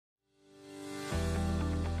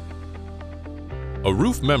A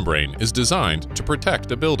roof membrane is designed to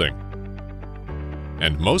protect a building,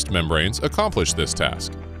 and most membranes accomplish this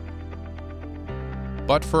task.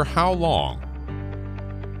 But for how long?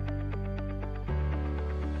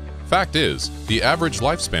 Fact is, the average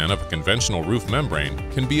lifespan of a conventional roof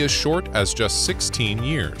membrane can be as short as just 16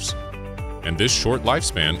 years. And this short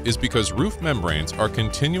lifespan is because roof membranes are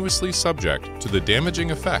continuously subject to the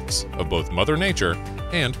damaging effects of both Mother Nature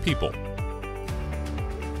and people.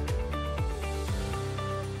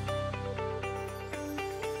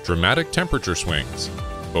 Dramatic temperature swings,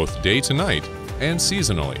 both day to night and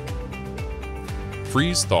seasonally.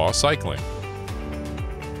 Freeze-thaw cycling.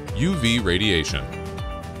 UV radiation.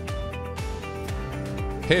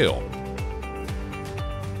 Hail.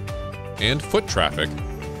 And foot traffic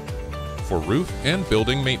for roof and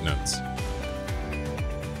building maintenance.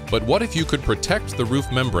 But what if you could protect the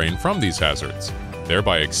roof membrane from these hazards,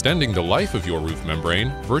 thereby extending the life of your roof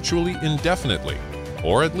membrane virtually indefinitely,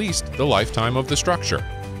 or at least the lifetime of the structure?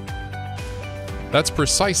 That's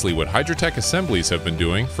precisely what Hydrotech assemblies have been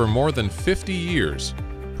doing for more than 50 years,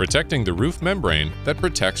 protecting the roof membrane that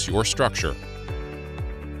protects your structure.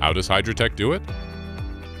 How does Hydrotech do it?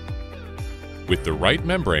 With the right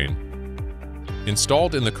membrane,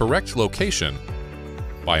 installed in the correct location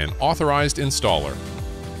by an authorized installer.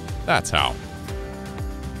 That's how.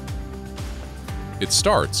 It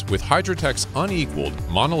starts with Hydrotech's unequaled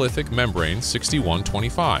monolithic membrane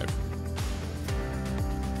 6125.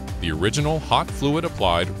 The original hot fluid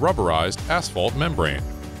applied rubberized asphalt membrane.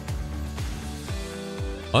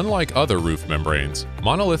 Unlike other roof membranes,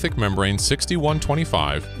 monolithic membrane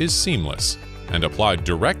 6125 is seamless and applied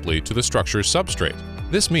directly to the structure's substrate.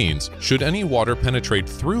 This means, should any water penetrate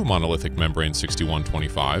through monolithic membrane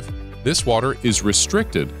 6125, this water is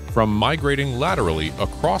restricted from migrating laterally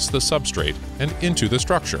across the substrate and into the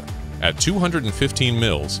structure. At 215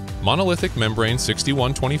 mils, monolithic membrane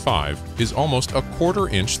 6125 is almost a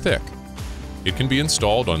quarter-inch thick. It can be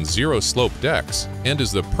installed on zero-slope decks and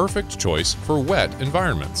is the perfect choice for wet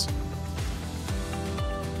environments.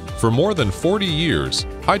 For more than 40 years,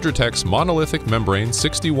 Hydrotech's monolithic membrane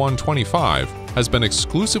 6125 has been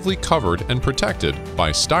exclusively covered and protected by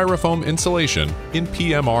Styrofoam insulation in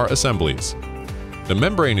PMR assemblies. The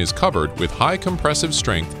membrane is covered with high compressive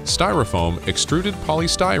strength Styrofoam extruded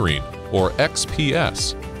polystyrene, or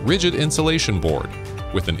XPS, rigid insulation board,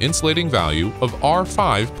 with an insulating value of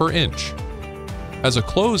R5 per inch. As a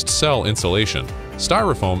closed cell insulation,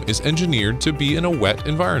 Styrofoam is engineered to be in a wet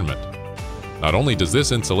environment. Not only does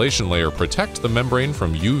this insulation layer protect the membrane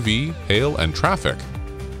from UV, hail, and traffic,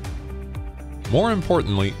 more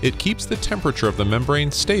importantly, it keeps the temperature of the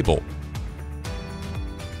membrane stable,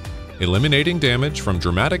 eliminating damage from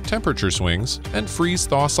dramatic temperature swings and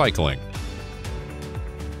freeze-thaw cycling.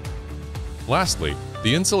 Lastly,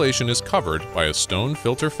 the insulation is covered by a stone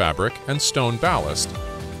filter fabric and stone ballast,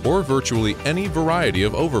 or virtually any variety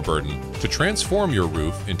of overburden to transform your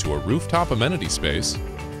roof into a rooftop amenity space,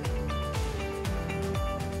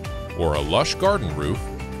 or a lush garden roof,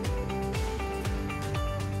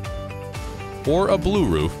 or a blue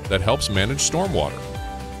roof that helps manage stormwater.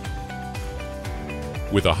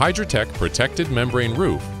 With a Hydrotech Protected Membrane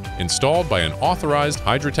Roof installed by an authorized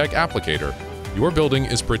Hydrotech applicator, your building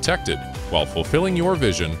is protected while fulfilling your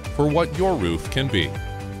vision for what your roof can be.